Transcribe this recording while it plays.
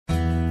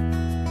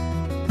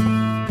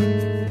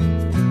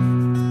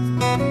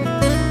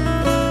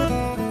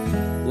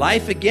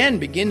life again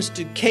begins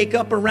to cake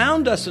up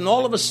around us, and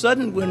all of a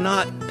sudden we're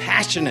not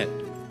passionate.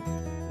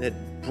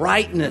 That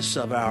brightness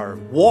of our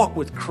walk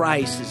with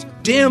Christ is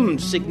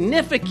dimmed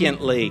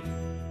significantly,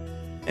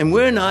 and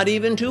we're not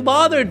even too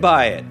bothered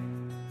by it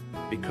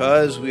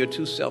because we are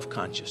too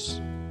self-conscious.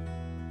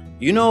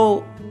 You know,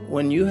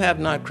 when you have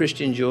not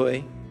Christian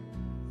joy,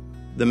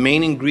 the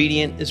main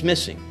ingredient is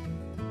missing,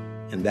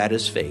 and that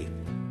is faith.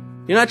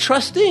 You're not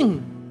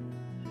trusting.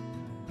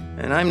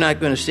 And I'm not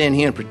going to stand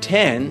here and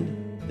pretend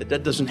that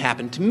that doesn't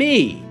happen to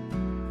me.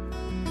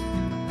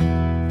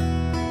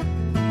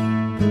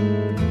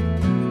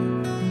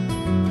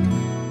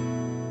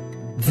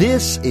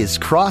 This is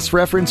Cross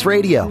Reference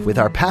Radio with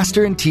our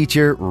pastor and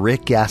teacher,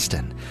 Rick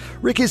Gaston.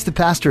 Rick is the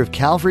pastor of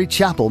Calvary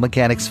Chapel,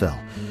 Mechanicsville.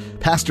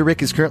 Pastor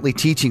Rick is currently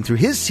teaching through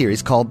his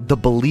series called The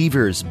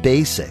Believer's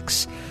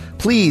Basics.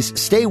 Please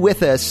stay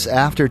with us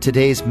after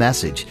today's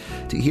message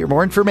to hear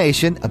more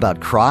information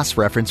about Cross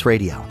Reference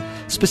Radio,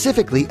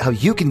 specifically how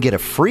you can get a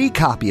free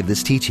copy of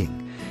this teaching.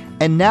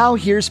 And now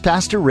here's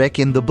Pastor Rick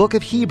in the book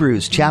of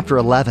Hebrews, chapter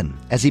 11,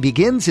 as he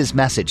begins his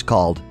message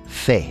called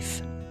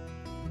Faith.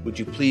 Would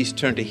you please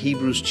turn to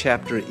Hebrews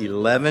chapter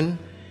 11?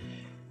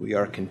 We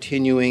are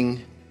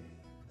continuing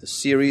the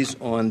series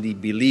on the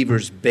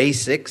believer's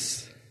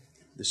basics.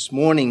 This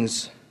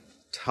morning's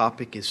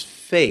topic is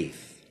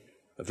faith,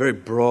 a very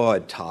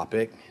broad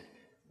topic.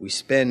 We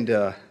spend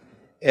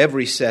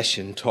every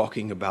session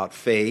talking about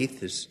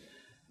faith. There's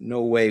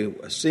no way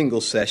a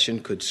single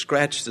session could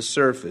scratch the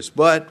surface,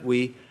 but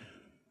we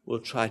will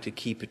try to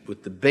keep it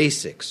with the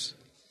basics.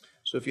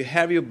 So if you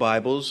have your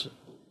Bibles,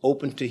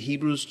 open to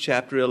Hebrews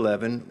chapter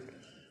 11.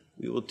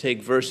 We will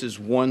take verses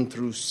 1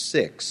 through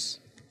 6.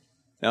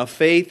 Now,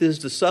 faith is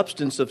the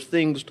substance of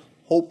things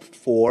hoped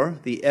for,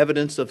 the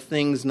evidence of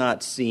things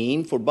not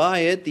seen, for by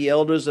it the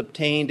elders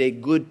obtained a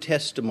good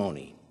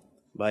testimony.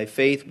 By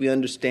faith we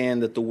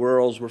understand that the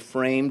worlds were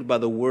framed by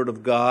the word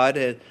of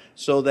God,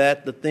 so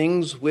that the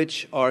things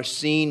which are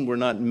seen were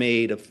not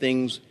made of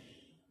things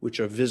which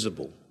are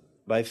visible.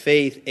 By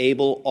faith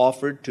Abel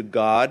offered to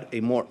God a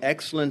more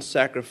excellent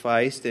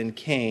sacrifice than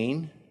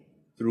Cain,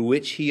 through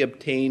which he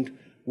obtained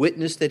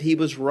witness that he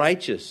was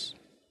righteous,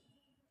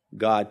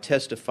 God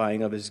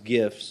testifying of his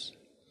gifts.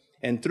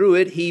 And through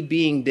it he,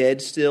 being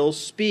dead, still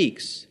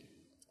speaks.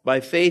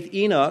 By faith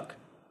Enoch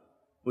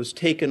was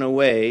taken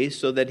away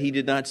so that he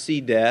did not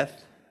see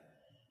death,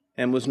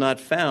 and was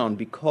not found,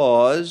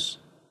 because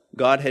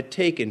God had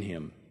taken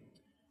him.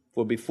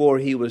 For before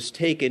he was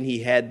taken, he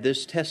had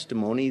this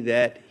testimony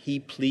that he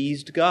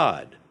pleased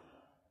God.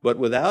 But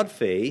without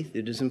faith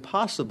it is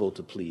impossible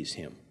to please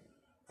him.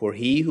 For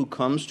he who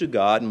comes to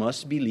God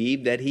must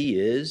believe that he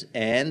is,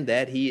 and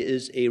that he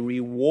is a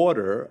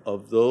rewarder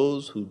of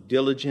those who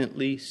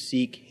diligently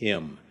seek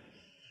him.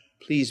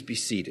 Please be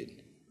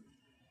seated.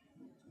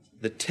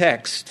 The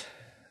text,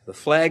 the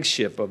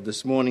flagship of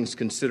this morning's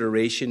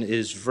consideration,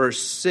 is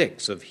verse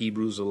 6 of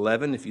Hebrews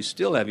 11. If you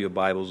still have your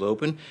Bibles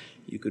open,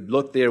 you could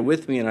look there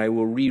with me, and I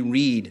will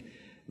reread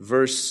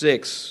verse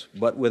 6.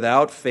 But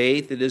without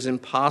faith it is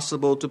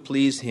impossible to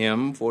please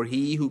him, for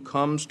he who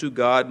comes to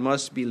God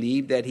must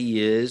believe that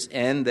he is,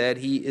 and that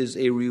he is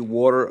a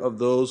rewarder of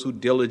those who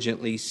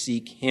diligently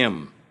seek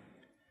him.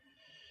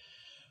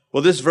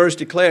 Well, this verse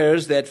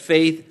declares that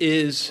faith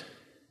is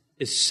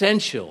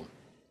essential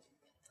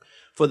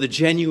for the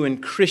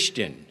genuine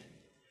Christian.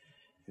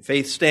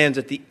 Faith stands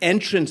at the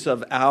entrance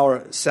of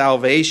our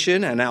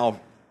salvation and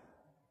our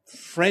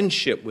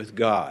friendship with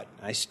God.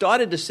 I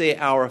started to say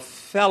our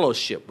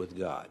fellowship with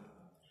God.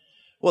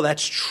 Well,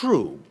 that's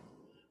true,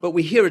 but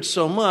we hear it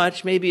so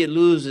much, maybe it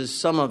loses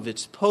some of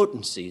its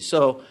potency.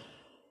 So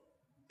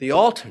the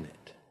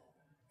alternate,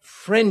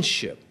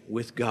 friendship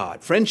with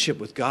God. Friendship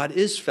with God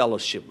is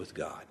fellowship with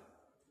God.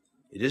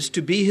 It is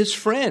to be his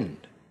friend.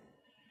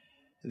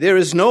 There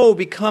is no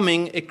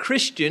becoming a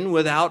Christian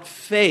without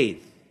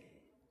faith.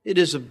 It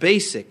is a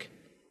basic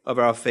of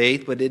our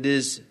faith, but it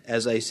is,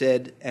 as I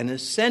said, an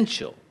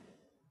essential.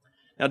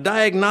 Now,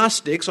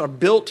 diagnostics are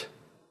built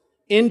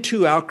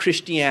into our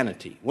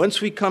Christianity.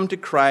 Once we come to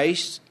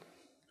Christ,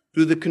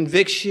 through the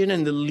conviction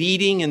and the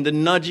leading and the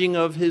nudging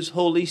of his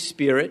Holy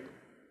Spirit,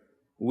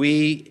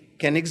 we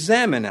can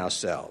examine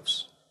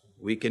ourselves.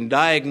 We can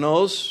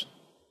diagnose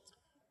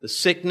the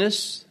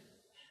sickness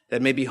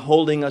that may be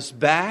holding us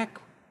back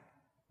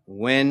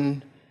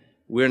when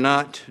we're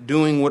not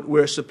doing what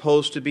we're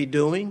supposed to be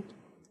doing.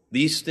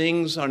 These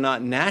things are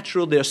not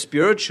natural, they're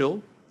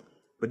spiritual.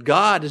 But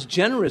God is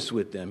generous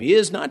with them. He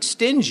is not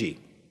stingy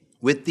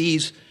with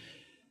these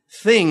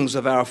things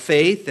of our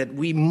faith that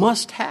we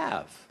must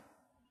have.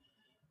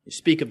 You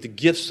speak of the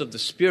gifts of the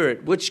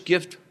Spirit. Which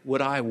gift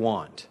would I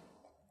want?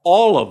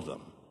 All of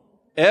them.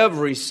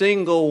 Every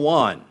single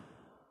one.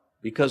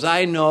 Because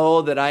I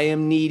know that I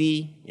am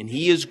needy and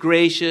he is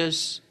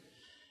gracious.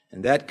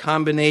 And that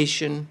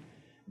combination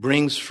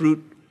brings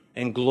fruit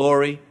and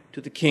glory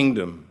to the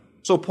kingdom.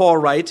 So Paul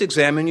writes,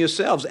 examine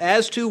yourselves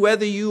as to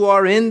whether you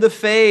are in the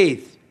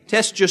faith.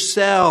 Test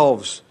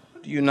yourselves.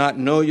 Do you not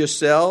know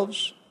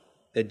yourselves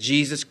that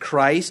Jesus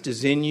Christ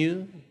is in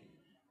you?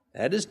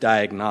 That is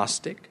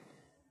diagnostic.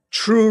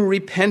 True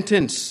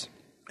repentance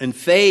and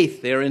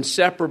faith, they're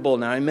inseparable.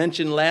 Now, I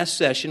mentioned last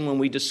session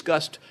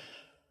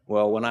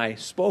when I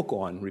spoke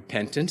on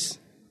repentance,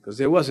 because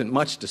there wasn't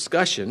much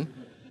discussion.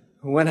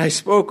 When I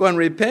spoke on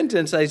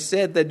repentance, I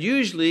said that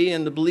usually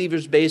in the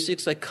believer's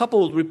basics, I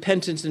coupled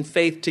repentance and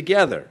faith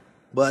together.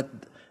 But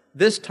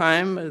this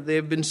time,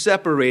 they've been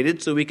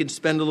separated, so we can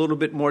spend a little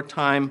bit more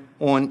time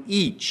on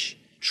each.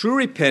 True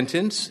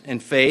repentance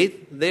and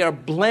faith, they are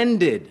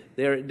blended.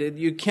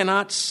 You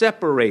cannot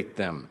separate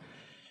them.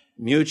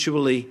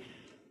 Mutually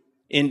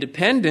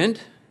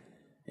independent,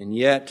 and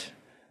yet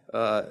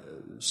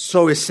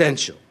so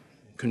essential.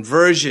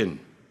 Conversion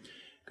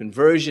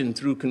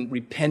through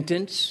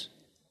repentance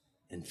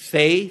and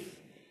faith.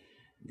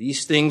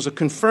 These things are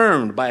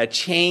confirmed by a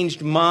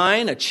changed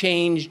mind, a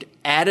changed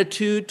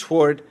attitude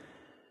toward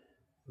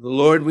the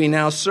Lord we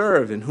now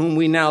serve and whom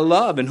we now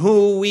love and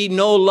who we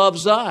know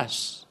loves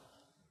us.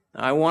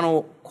 Now, I want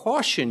to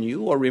caution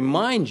you or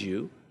remind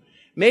you,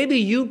 maybe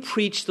you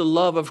preach the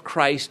love of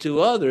Christ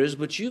to others,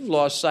 but you've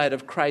lost sight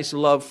of Christ's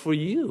love for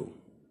you.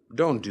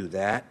 Don't do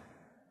that.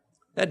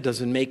 That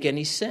doesn't make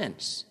any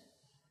sense.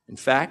 In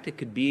fact, it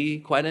could be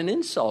quite an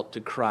insult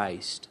to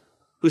Christ,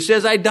 who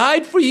says, I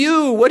died for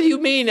you. What do you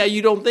mean?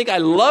 You don't think I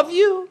love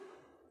you?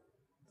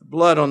 The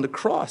blood on the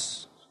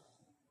cross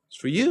is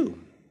for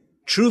you.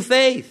 True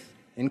faith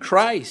in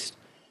Christ.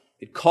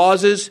 It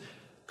causes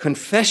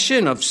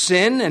confession of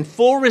sin and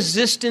full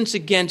resistance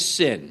against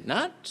sin.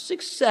 Not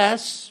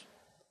success,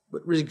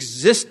 but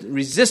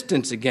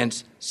resistance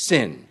against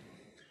sin.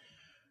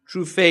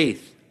 True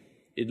faith,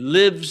 it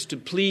lives to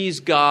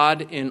please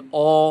God in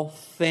all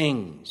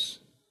things.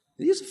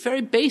 These are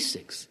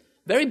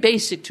very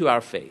basic to our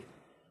faith.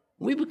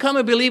 When we become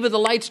a believer, the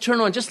lights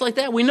turn on just like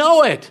that. We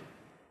know it.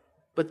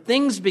 But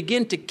things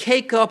begin to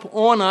cake up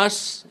on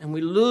us, and we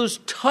lose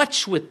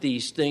touch with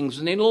these things,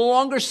 and they no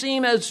longer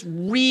seem as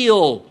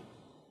real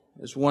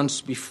as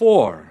once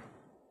before.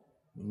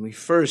 When we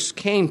first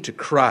came to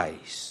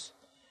Christ,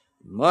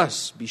 we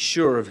must be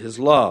sure of His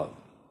love.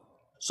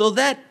 So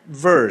that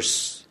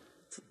verse,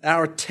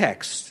 our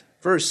text,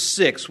 verse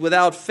 6,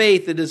 without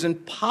faith it is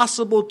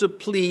impossible to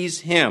please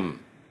Him.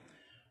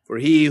 For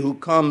he who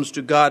comes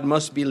to God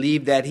must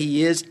believe that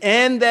He is,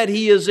 and that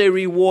He is a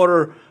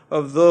rewarder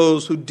of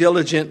those who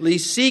diligently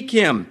seek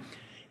Him.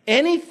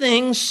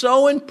 Anything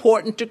so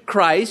important to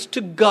Christ,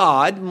 to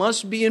God,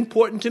 must be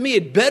important to me.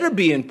 It better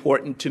be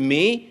important to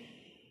me.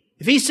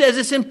 If He says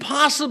it's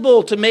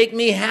impossible to make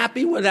me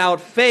happy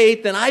without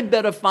faith, then I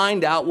better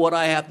find out what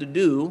I have to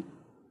do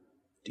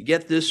to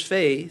get this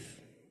faith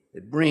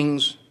that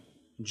brings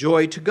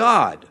joy to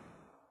God.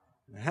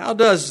 How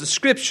does the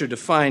Scripture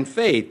define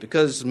faith?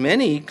 Because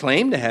many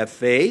claim to have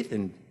faith,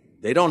 and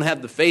they don't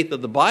have the faith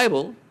of the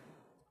Bible.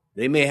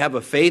 They may have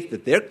a faith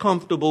that they're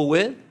comfortable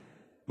with,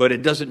 but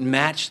it doesn't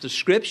match the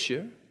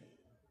Scripture.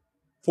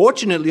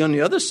 Fortunately, on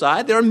the other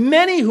side, there are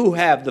many who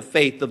have the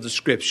faith of the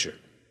Scripture.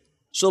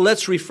 So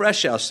let's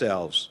refresh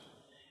ourselves.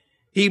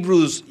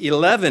 Hebrews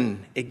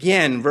 11,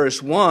 again,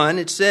 verse 1,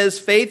 it says,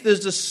 faith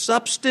is the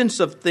substance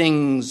of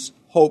things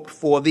hoped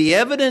for, the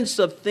evidence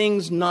of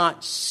things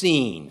not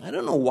seen. I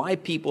don't know why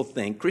people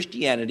think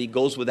Christianity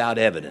goes without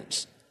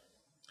evidence.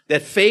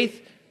 That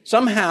faith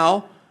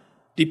somehow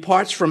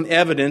departs from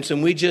evidence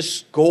and we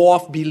just go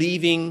off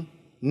believing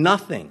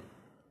nothing.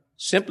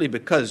 Simply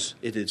because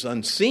it is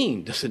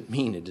unseen doesn't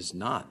mean it is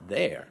not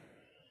there.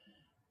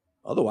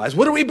 Otherwise,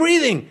 what are we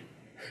breathing?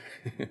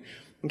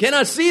 We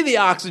cannot see the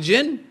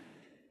oxygen,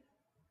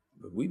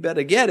 but we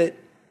better get it.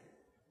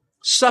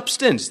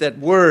 Substance, that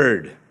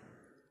word.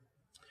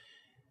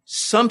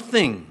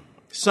 Something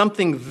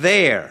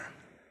there.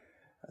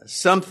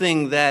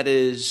 Something that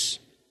is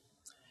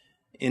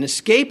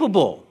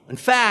inescapable. In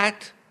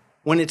fact,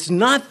 when it's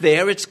not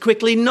there, it's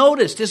quickly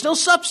noticed. There's no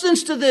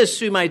substance to this,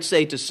 we might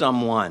say to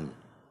someone.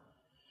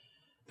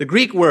 The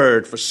Greek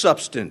word for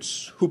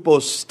substance,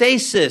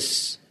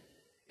 hypostasis,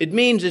 it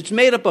means it's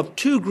made up of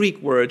two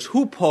Greek words,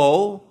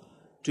 hupo,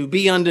 to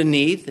be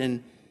underneath,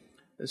 and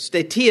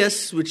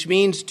statios, which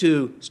means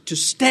to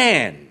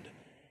stand.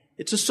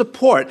 It's a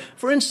support.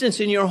 For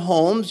instance, in your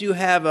homes, you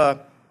have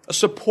a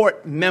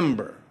support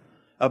member,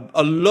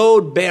 a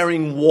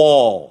load-bearing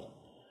wall.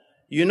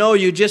 You know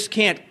you just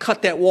can't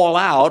cut that wall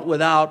out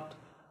without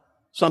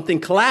something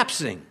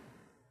collapsing,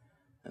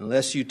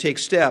 unless you take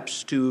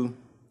steps to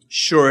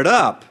shore it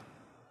up.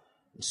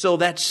 So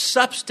that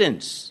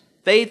substance,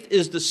 faith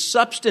is the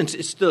substance.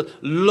 It's the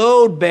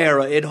load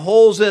bearer. It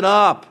holds it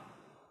up.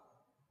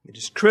 It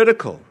is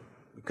critical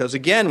because,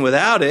 again,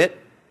 without it,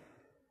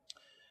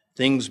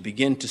 things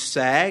begin to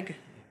sag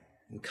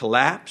and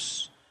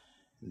collapse.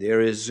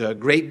 There is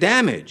great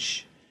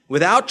damage.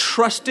 Without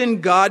trust in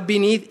God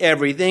beneath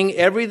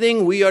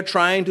everything we are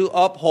trying to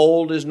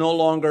uphold is no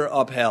longer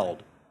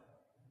upheld.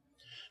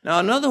 Now,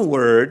 another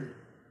word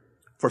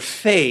for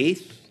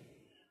faith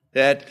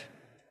that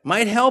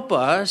might help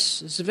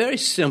us, it's a very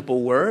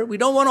simple word. We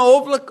don't want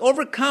to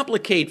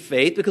overcomplicate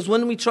faith because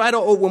when we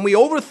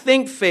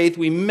overthink faith,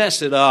 we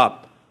mess it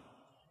up.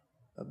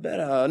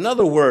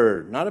 Another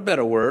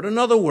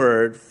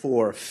word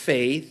for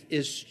faith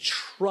is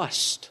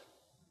trust.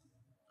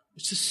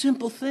 It's a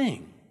simple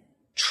thing.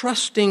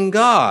 Trusting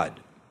God.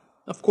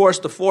 Of course,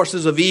 the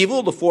forces of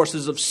evil, the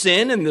forces of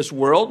sin in this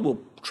world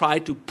will try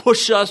to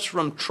push us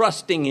from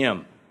trusting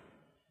Him.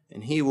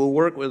 And He will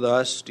work with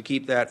us to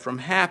keep that from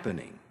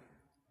happening.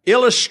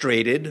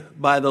 Illustrated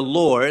by the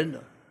Lord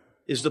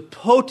is the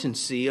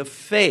potency of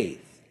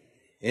faith.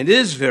 It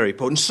is very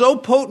potent. So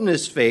potent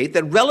is faith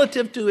that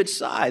relative to its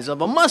size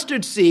of a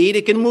mustard seed,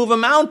 it can move a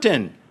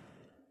mountain.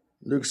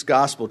 Luke's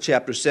Gospel,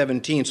 chapter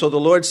 17. So the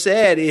Lord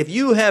said, if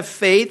you have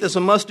faith as a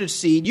mustard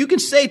seed, you can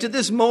say to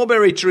this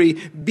mulberry tree,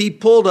 be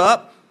pulled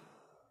up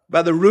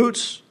by the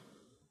roots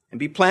and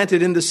be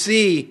planted in the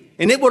sea,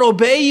 and it would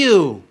obey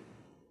you.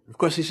 Of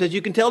course, He says,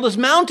 you can tell this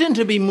mountain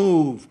to be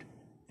moved,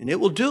 and it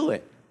will do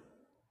it.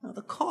 Now,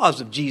 the cause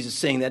of Jesus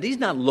saying that, He's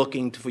not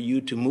looking for you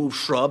to move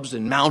shrubs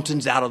and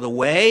mountains out of the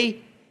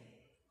way.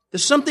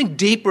 There's something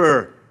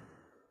deeper.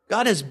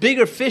 God has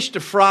bigger fish to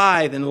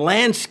fry than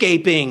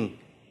landscaping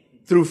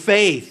through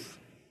faith.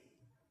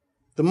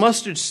 The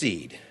mustard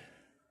seed.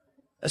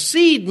 A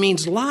seed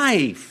means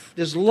life.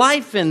 There's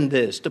life in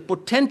this. The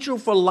potential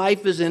for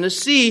life is in a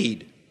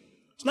seed.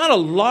 It's not a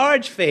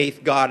large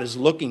faith God is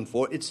looking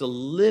for. It's a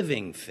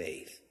living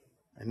faith.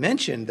 I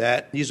mentioned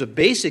that these are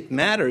basic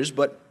matters,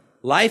 but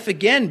life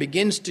again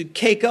begins to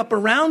cake up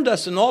around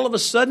us, and all of a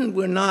sudden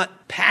we're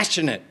not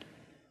passionate.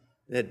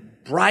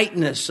 That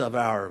brightness of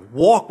our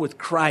walk with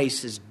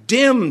Christ is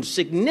dimmed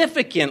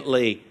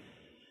significantly,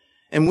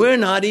 and we're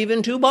not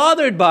even too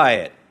bothered by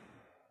it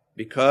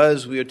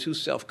because we are too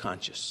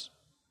self-conscious.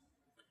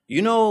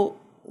 You know,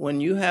 when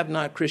you have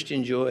not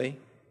Christian joy,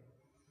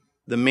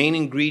 the main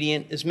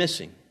ingredient is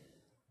missing,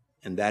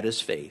 and that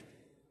is faith.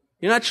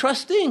 You're not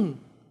trusting.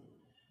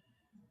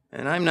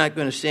 And I'm not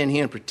going to stand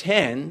here and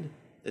pretend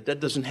that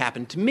doesn't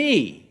happen to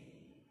me.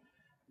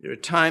 There are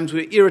times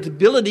where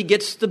irritability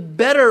gets the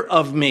better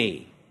of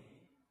me.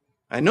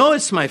 I know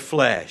it's my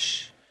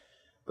flesh,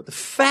 but the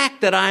fact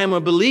that I am a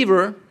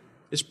believer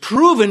is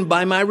proven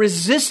by my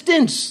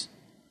resistance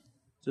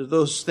to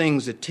those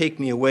things that take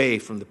me away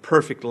from the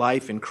perfect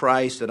life in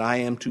Christ that I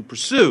am to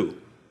pursue.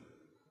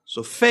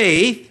 So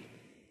faith,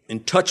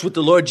 in touch with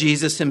the Lord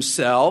Jesus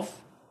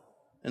Himself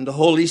and the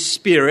Holy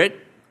Spirit,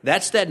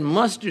 that's that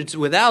mustard.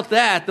 Without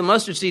that, the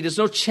mustard seed has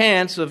no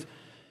chance of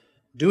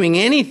doing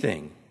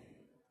anything,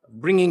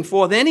 bringing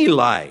forth any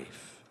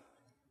life.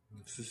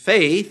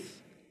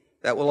 Faith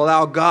that will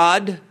allow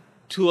God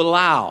to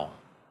allow.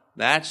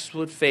 That's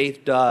what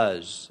faith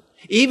does.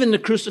 Even the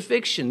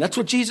crucifixion, that's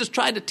what Jesus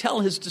tried to tell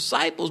His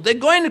disciples. They're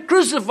going to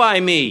crucify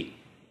me.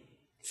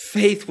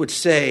 Faith would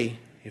say,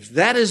 if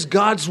that is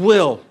God's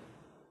will,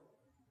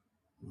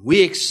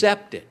 we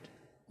accept it.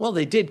 Well,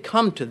 they did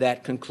come to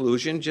that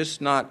conclusion,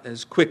 just not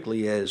as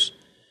quickly as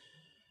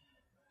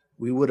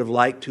we would have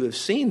liked to have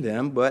seen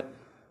them, but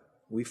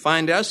we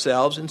find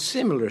ourselves in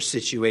similar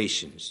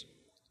situations.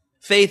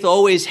 Faith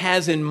always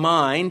has in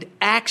mind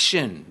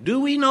action. Do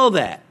we know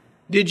that?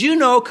 Did you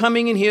know,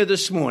 coming in here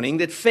this morning,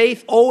 that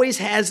faith always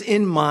has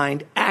in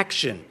mind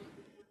action?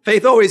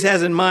 Faith always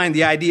has in mind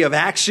the idea of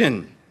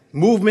action,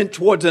 movement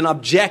towards an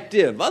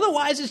objective.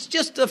 Otherwise, it's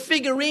just a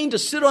figurine to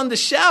sit on the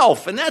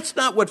shelf, and that's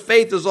not what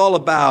faith is all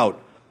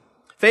about.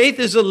 Faith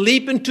is a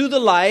leap into the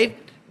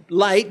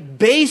light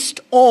based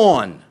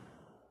on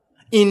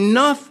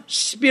enough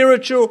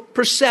spiritual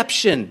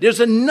perception. There's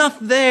enough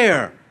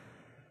there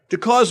to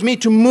cause me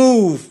to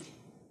move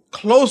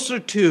closer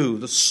to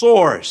the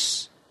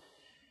source.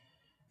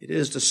 It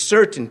is the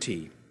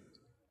certainty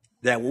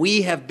that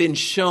we have been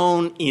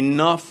shown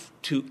enough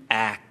to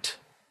act.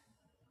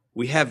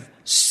 We have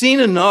seen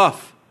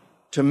enough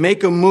to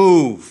make a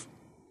move,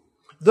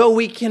 though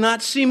we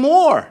cannot see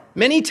more.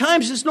 Many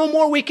times there's no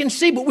more we can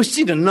see, but we've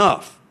seen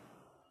enough.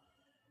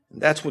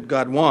 And that's what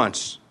God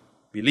wants.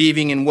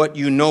 Believing in what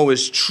you know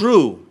is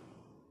true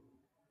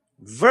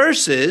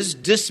versus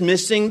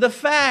dismissing the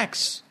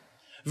facts,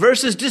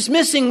 versus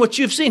dismissing what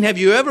you've seen. Have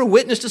you ever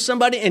witnessed to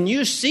somebody and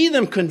you see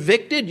them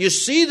convicted? You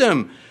see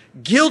them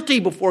guilty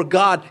before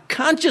God,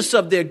 conscious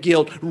of their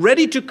guilt,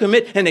 ready to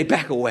commit, and they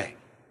back away.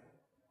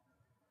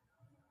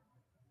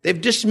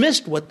 They've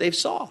dismissed what they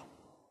saw.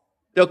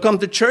 They'll come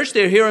to church,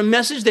 they'll hear a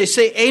message, they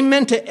say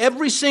amen to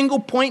every single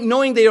point,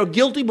 knowing they are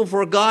guilty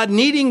before God,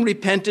 needing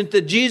repentance,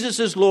 that Jesus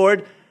is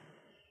Lord,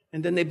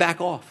 and then they back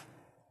off.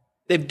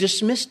 They've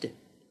dismissed it.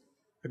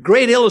 A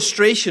great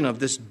illustration of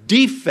this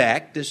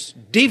defect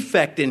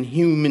in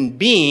human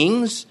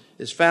beings,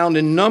 is found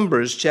in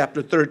Numbers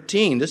chapter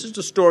 13. This is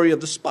the story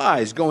of the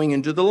spies going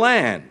into the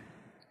land.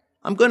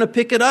 I'm going to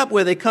pick it up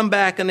where they come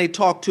back and they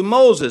talk to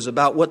Moses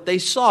about what they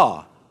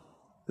saw.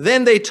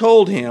 Then they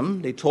told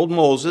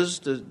Moses,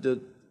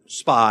 the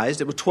spies,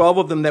 there were 12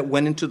 of them that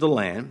went into the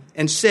land,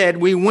 and said,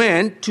 we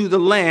went to the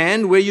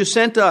land where you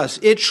sent us.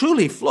 It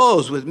truly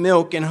flows with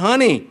milk and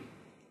honey,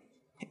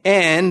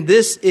 and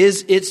this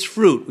is its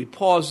fruit. We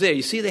pause there.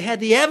 You see, they had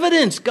the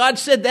evidence. God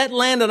said that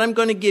land that I'm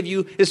going to give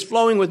you is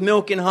flowing with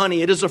milk and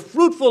honey. It is a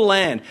fruitful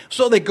land.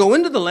 So they go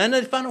into the land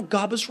and they find out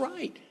God was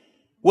right.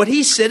 What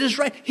he said is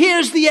right.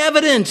 Here's the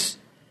evidence.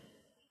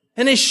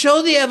 And they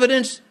show the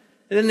evidence,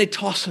 and then they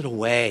toss it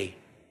away.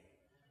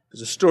 As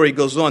the story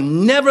goes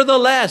on,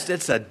 nevertheless,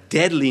 it's a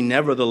deadly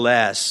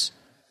nevertheless.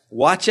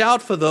 Watch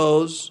out for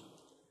those.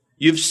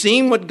 You've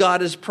seen what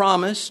God has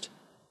promised.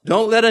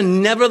 Don't let a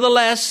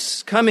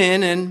nevertheless come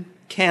in and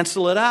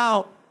cancel it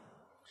out.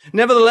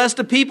 Nevertheless,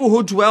 the people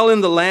who dwell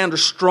in the land are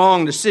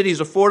strong. The cities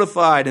are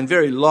fortified and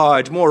very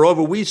large.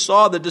 Moreover, we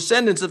saw the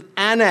descendants of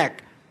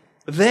Anak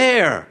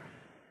there.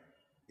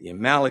 The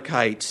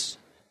Amalekites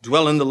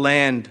dwell in the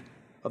land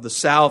of the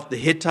south. The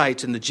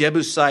Hittites and the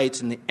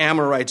Jebusites and the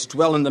Amorites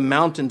dwell in the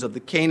mountains of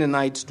the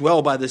Canaanites,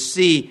 dwell by the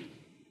sea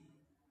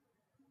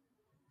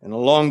and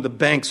along the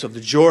banks of the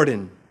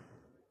Jordan.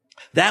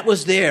 That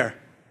was their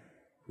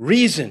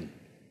reason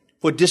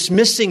for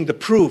dismissing the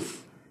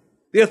proof.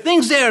 There are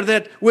things there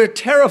that we're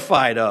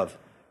terrified of.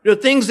 There are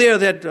things there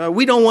that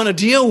we don't want to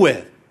deal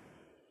with.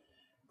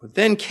 But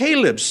then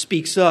Caleb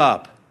speaks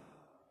up.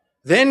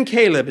 Then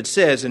Caleb, it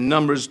says in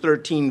Numbers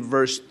 13,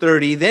 verse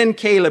 30, then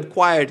Caleb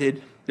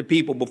quieted the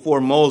people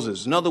before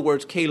Moses. In other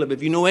words, Caleb,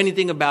 if you know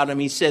anything about him,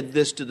 he said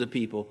this to the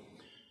people: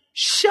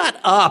 shut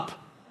up.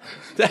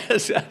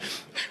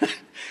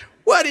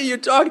 What are you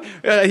talking?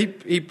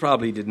 He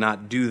probably did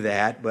not do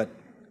that, but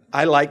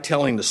I like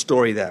telling the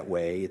story that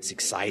way. It's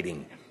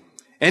exciting.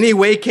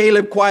 Anyway,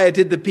 Caleb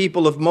quieted the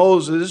people of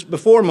Moses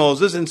before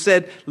Moses and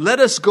said,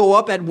 let us go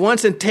up at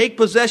once and take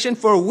possession,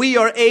 for we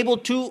are able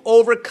to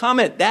overcome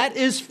it. That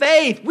is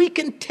faith. We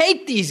can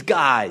take these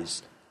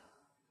guys.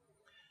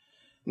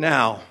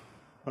 Now,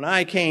 when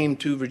I came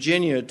to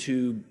Virginia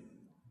to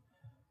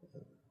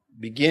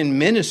begin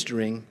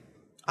ministering,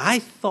 I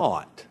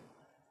thought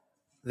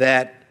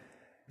that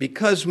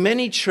because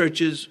many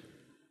churches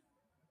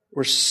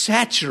were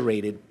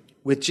saturated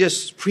with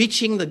just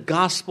preaching the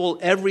gospel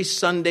every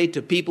Sunday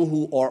to people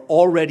who are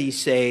already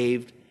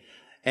saved,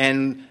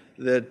 and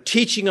the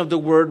teaching of the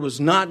word was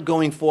not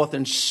going forth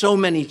in so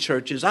many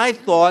churches, I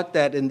thought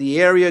that in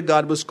the area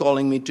God was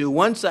calling me to,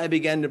 once I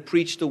began to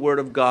preach the word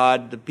of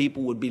God, the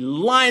people would be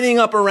lining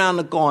up around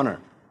the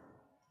corner.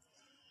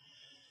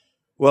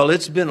 Well,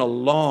 it's been a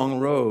long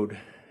road,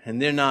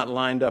 and they're not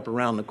lined up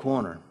around the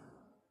corner,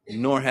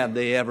 nor have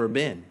they ever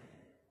been.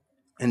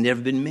 And there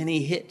have been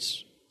many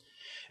hits.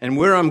 And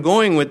where I'm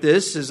going with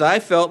this is I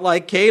felt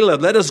like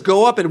Caleb, let us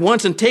go up at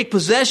once and take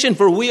possession,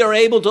 for we are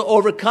able to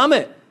overcome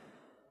it.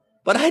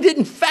 But I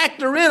didn't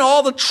factor in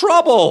all the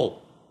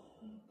trouble,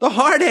 the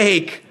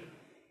heartache,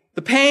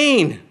 the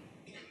pain,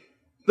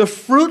 the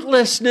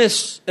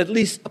fruitlessness, at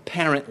least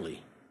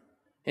apparently,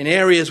 in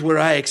areas where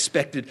I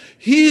expected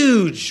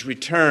huge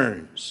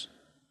returns.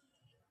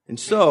 And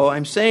so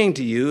I'm saying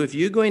to you, if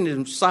you're going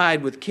to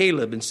side with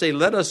Caleb and say,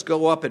 let us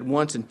go up at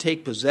once and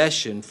take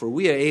possession, for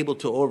we are able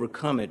to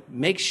overcome it,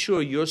 make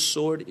sure your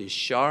sword is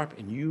sharp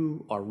and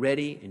you are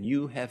ready and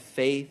you have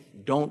faith.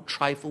 Don't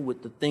trifle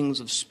with the things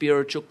of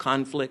spiritual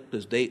conflict,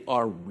 because they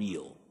are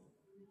real.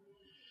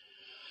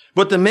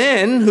 But the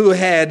men who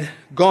had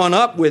gone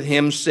up with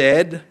him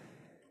said,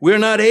 we're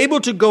not able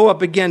to go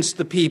up against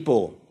the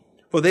people,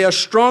 for they are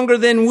stronger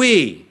than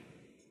we.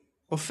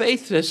 Well,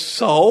 faith says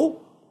so.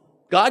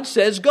 God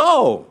says,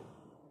 go.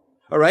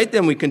 All right,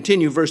 then we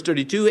continue, verse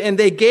 32. And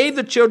they gave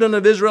the children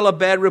of Israel a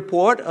bad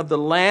report of the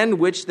land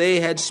which they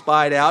had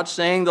spied out,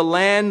 saying, the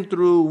land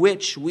through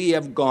which we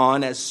have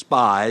gone as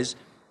spies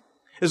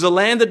is a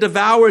land that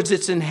devours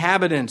its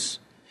inhabitants,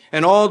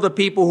 and all the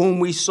people whom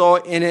we saw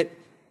in it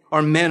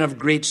are men of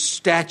great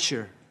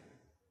stature.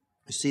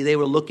 You see, they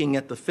were looking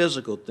at the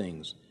physical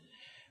things.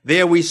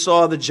 There we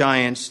saw the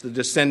giants, the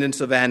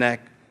descendants of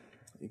Anak.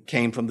 It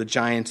came from the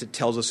giants, it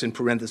tells us in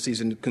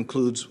parentheses, and it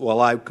concludes,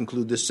 I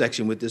conclude this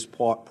section with this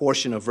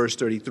portion of verse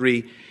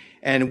 33.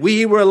 And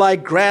we were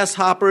like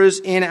grasshoppers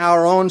in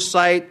our own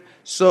sight,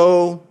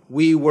 so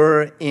we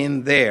were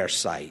in their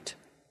sight.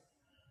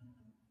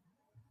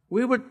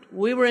 We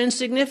were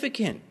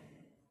insignificant.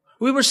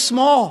 We were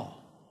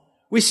small.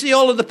 We see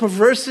all of the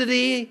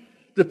perversity,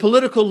 the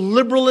political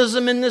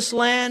liberalism in this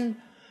land,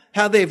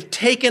 how they've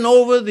taken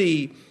over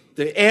the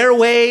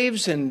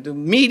airwaves and the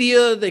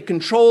media, they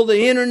control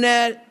the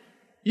internet.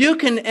 You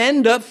can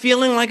end up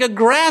feeling like a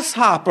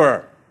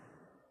grasshopper.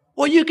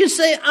 Or you can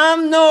say,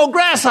 I'm no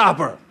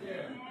grasshopper.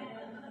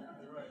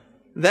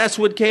 That's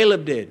what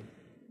Caleb did.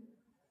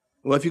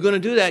 Well, if you're going to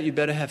do that, you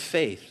better have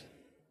faith.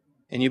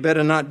 And you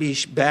better not be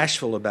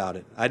bashful about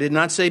it. I did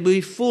not say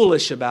be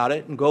foolish about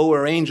it and go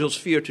where angels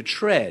fear to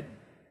tread.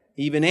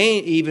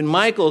 Even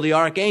Michael, the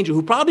archangel,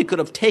 who probably could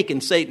have taken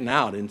Satan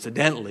out,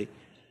 incidentally,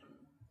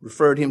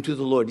 referred him to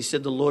the Lord. He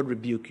said, the Lord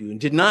rebuke you, and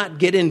did not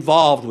get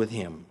involved with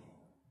him.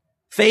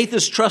 Faith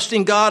is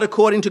trusting God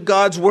according to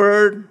God's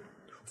word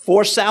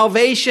for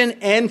salvation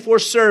and for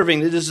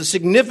serving. It is a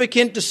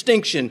significant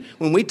distinction.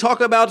 When we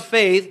talk about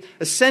faith,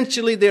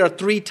 essentially there are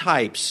three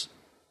types.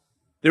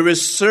 There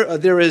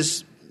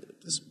is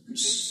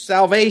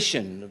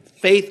salvation,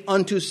 faith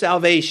unto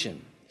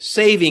salvation,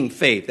 saving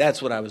faith.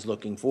 That's what I was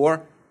looking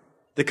for.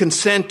 The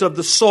consent of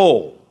the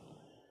soul.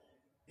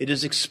 It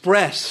is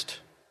expressed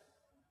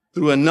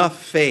through enough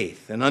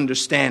faith and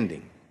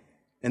understanding.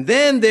 And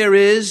then there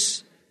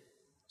is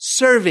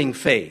serving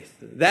faith.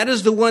 That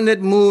is the one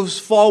that moves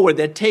forward,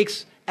 that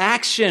takes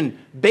action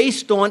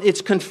based on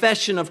its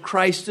confession of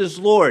Christ as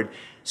Lord.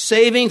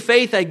 Saving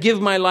faith, I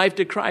give my life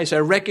to Christ. I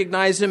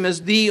recognize Him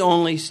as the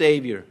only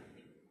Savior.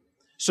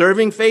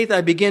 Serving faith,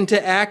 I begin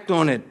to act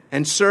on it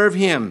and serve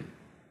Him.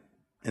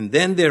 And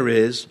then there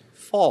is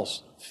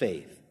false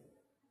faith,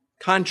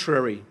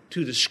 contrary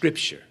to the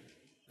Scripture,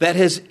 that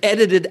has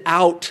edited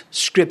out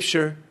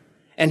Scripture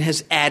and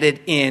has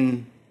added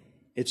in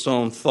its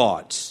own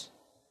thoughts.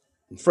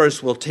 And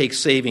first we'll take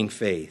saving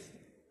faith,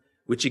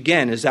 which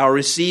again is our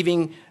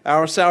receiving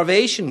our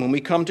salvation when we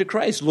come to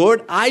Christ.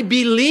 Lord, I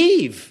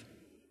believe.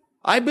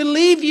 I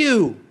believe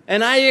you,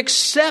 and I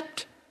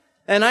accept,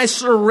 and I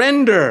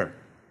surrender.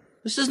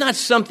 This is not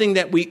something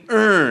that we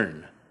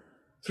earn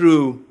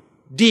through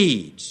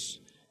deeds.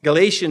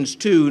 Galatians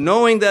 2,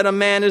 knowing that a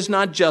man is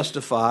not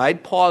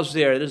justified, pause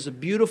there. There's a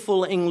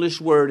beautiful English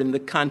word in the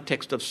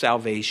context of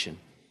salvation.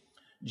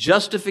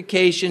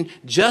 Justification,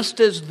 just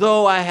as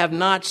though I have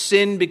not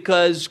sinned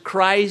because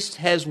Christ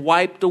has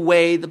wiped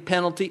away the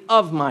penalty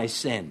of my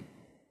sin.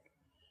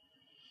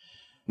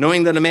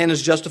 Knowing that a man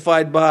is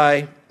justified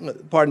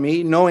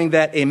knowing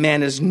that a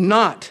man is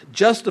not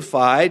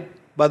justified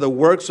by the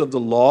works of the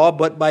law,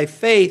 but by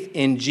faith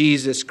in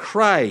Jesus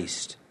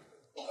Christ.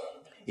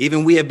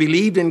 Even we have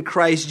believed in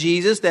Christ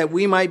Jesus that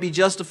we might be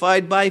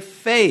justified by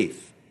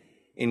faith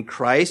in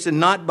Christ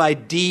and not by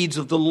deeds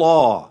of the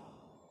law.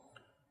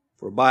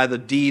 For by the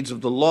deeds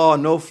of the law,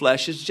 no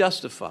flesh is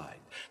justified.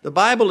 The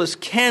Bible is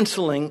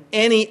canceling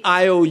any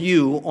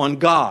IOU on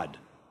God.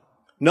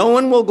 No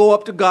one will go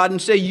up to God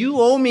and say, you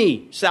owe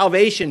me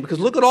salvation because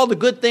look at all the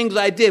good things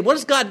I did. What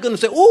is God going to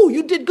say? Oh,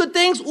 you did good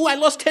things? Oh, I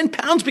lost 10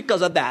 pounds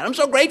because of that. I'm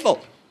so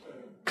grateful.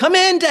 Come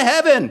into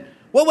heaven.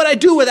 What would I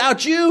do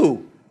without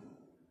you?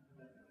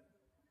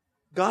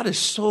 God is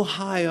so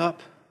high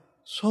up,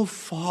 so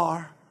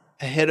far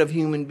ahead of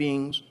human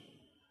beings.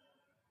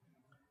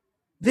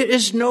 There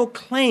is no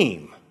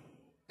claim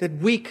that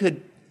we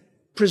could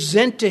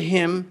present to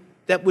Him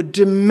that would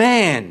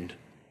demand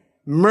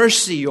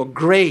mercy or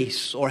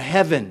grace or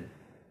heaven.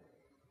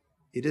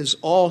 It is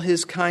all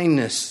His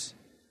kindness.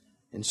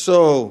 And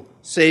so,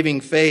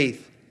 saving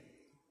faith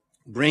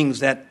brings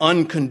that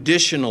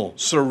unconditional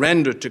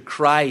surrender to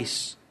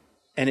Christ,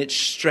 and it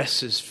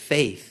stresses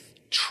faith,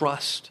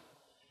 trust.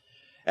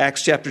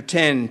 Acts chapter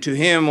 10, to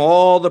Him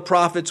all the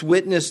prophets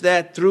witness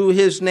that through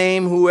His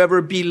name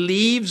whoever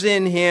believes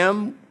in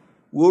Him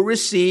will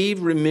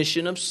receive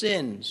remission of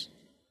sins.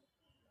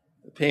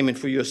 The payment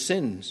for your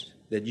sins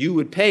that you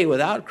would pay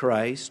without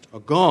Christ are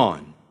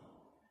gone.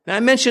 Now, I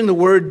mentioned the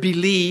word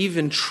believe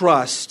and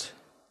trust.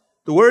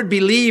 The word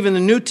believe in the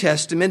New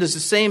Testament is the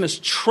same as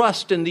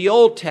trust in the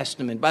Old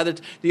Testament.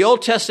 The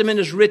Old Testament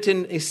is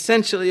written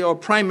essentially or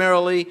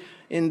primarily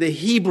in the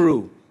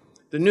Hebrew,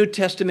 the New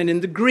Testament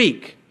in the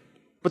Greek.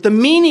 But the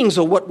meanings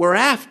are what we're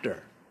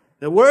after.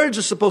 The words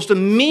are supposed to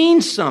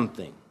mean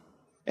something.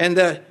 And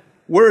the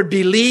word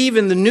believe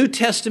in the New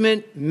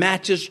Testament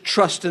matches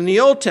trust in the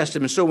Old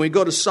Testament. So when we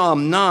go to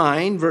Psalm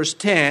 9, verse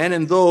 10,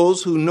 and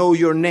those who know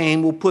your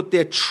name will put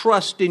their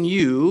trust in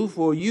you,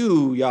 for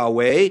you,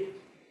 Yahweh,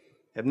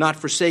 have not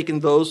forsaken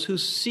those who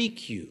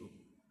seek you.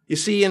 You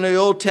see, in the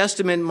Old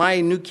Testament,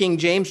 my New King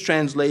James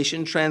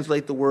translation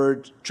translates the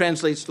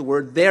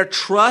word their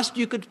trust.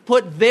 You could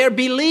put their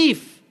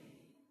belief.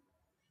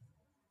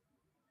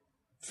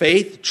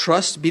 Faith,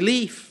 trust,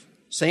 belief.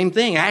 Same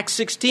thing, Acts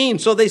 16.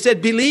 So they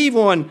said, believe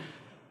on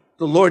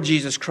the Lord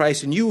Jesus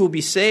Christ, and you will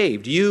be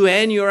saved, you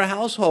and your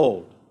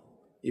household,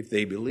 if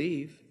they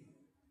believe.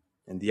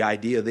 And the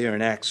idea there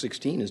in Acts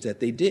 16 is that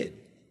they did.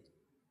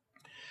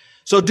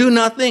 So do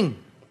nothing.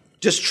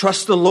 Just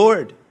trust the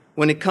Lord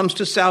when it comes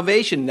to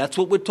salvation. That's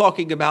what we're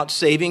talking about,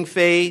 saving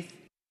faith.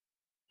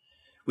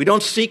 We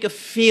don't seek a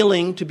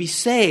feeling to be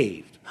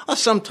saved. Well,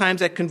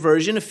 sometimes at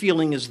conversion, a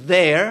feeling is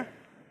there,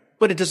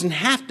 but it doesn't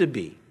have to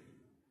be.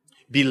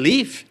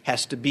 Belief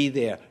has to be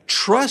there.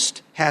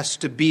 Trust has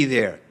to be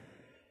there.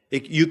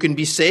 You can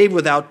be saved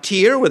without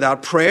tear,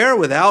 without prayer,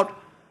 without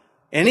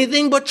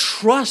anything but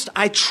trust.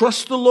 I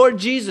trust the Lord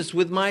Jesus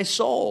with my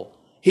soul.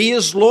 He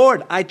is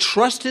Lord. I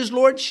trust His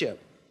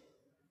Lordship.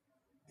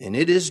 And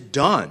it is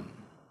done.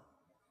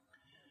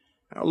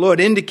 Our Lord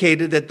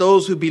indicated that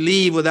those who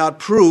believe without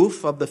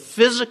proof of the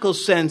physical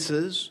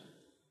senses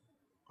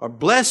are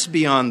blessed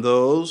beyond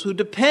those who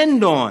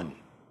depend on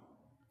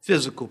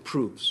physical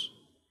proofs.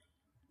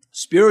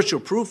 Spiritual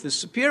proof is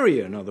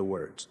superior, in other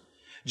words.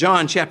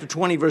 John chapter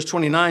 20, verse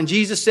 29,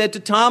 Jesus said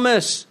to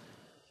Thomas,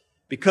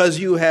 because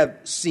you have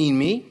seen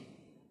me,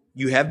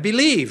 you have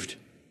believed.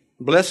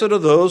 Blessed are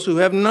those who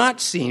have not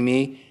seen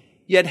me,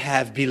 yet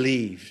have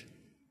believed.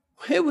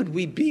 Where would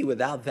we be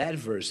without that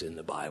verse in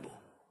the Bible?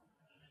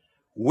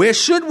 Where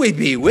should we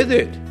be with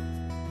it?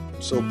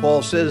 So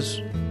Paul says,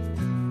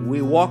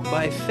 we walk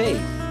by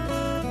faith,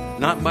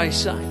 not by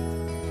sight.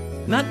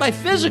 Not by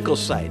physical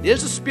sight.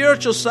 There's a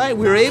spiritual sight.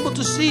 We're able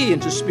to see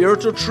into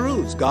spiritual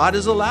truths. God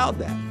has allowed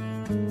that.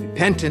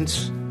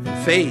 Repentance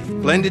and faith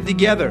blended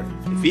together.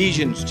 If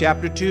Ephesians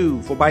chapter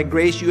 2, for by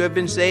grace you have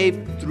been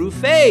saved through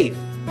faith.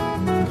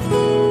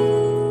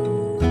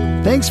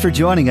 Thanks for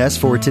joining us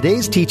for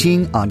today's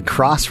teaching on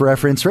Cross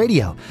Reference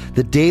Radio,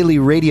 the daily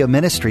radio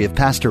ministry of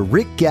Pastor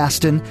Rick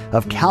Gaston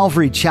of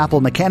Calvary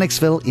Chapel,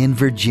 Mechanicsville in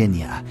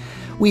Virginia.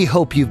 We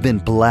hope you've been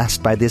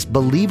blessed by this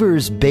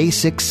Believer's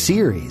Basics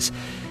series,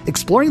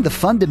 exploring the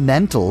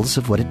fundamentals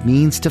of what it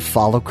means to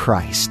follow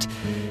Christ.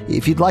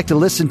 If you'd like to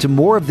listen to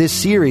more of this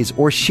series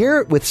or share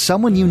it with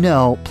someone you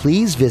know,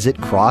 please visit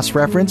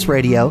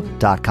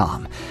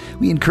crossreferenceradio.com.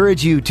 We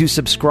encourage you to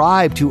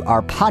subscribe to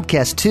our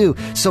podcast too,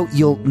 so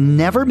you'll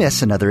never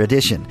miss another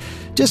edition.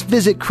 Just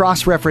visit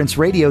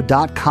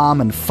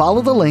crossreferenceradio.com and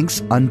follow the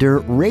links under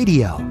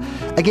radio.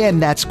 Again,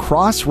 that's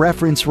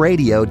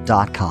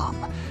crossreferenceradio.com.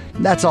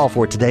 That's all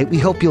for today. We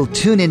hope you'll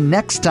tune in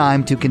next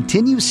time to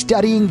continue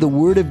studying the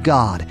Word of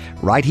God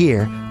right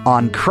here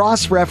on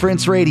Cross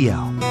Reference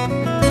Radio.